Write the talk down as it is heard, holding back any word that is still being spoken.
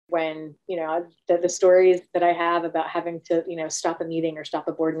when, the stories that I have about having to, stop a meeting or stop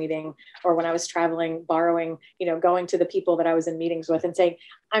a board meeting, or when I was traveling, borrowing, going to the people that I was in meetings with and saying,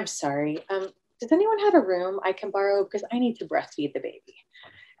 I'm sorry, does anyone have a room I can borrow? Because I need to breastfeed the baby.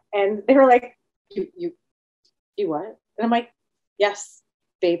 And they were like, you what? And I'm like, yes,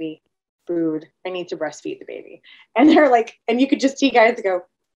 baby, food. I need to breastfeed the baby. And they're like, and you could just see guys go,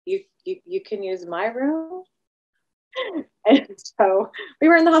 you can use my room. And so we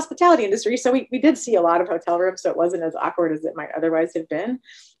were in the hospitality industry. So we did see a lot of hotel rooms. So it wasn't as awkward as it might otherwise have been.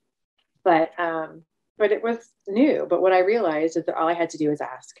 But it was new. But what I realized is that all I had to do was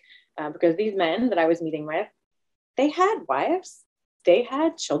ask, because these men that I was meeting with, they had wives, they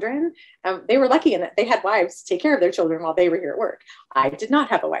had children. They were lucky in that they had wives to take care of their children while they were here at work. I did not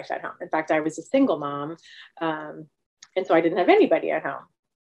have a wife at home. In fact, I was a single mom. And so I didn't have anybody at home.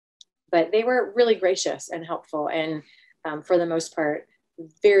 But they were really gracious and helpful. And for the most part,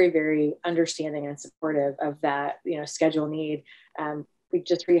 very, very understanding and supportive of that, schedule need. We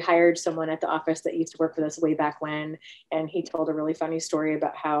just rehired someone at the office that used to work with us way back when. And he told a really funny story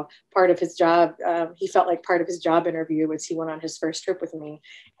about how part of his job, he felt like part of his job interview was he went on his first trip with me.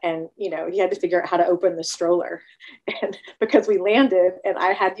 And, he had to figure out how to open the stroller. And because we landed and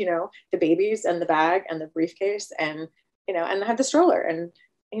I had, the babies and the bag and the briefcase and, and I had the stroller. And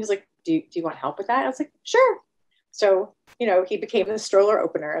he was like, do you want help with that? I was like, sure. So, he became the stroller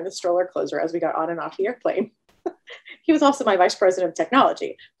opener and the stroller closer as we got on and off the airplane. He was also my vice president of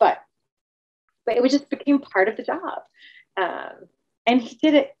technology, but it just became part of the job. And he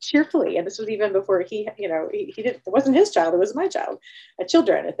did it cheerfully. And this was even before he didn't, it wasn't his child, it was my child,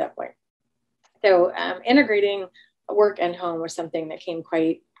 children at that point. So integrating work and home was something that came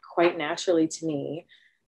quite naturally to me.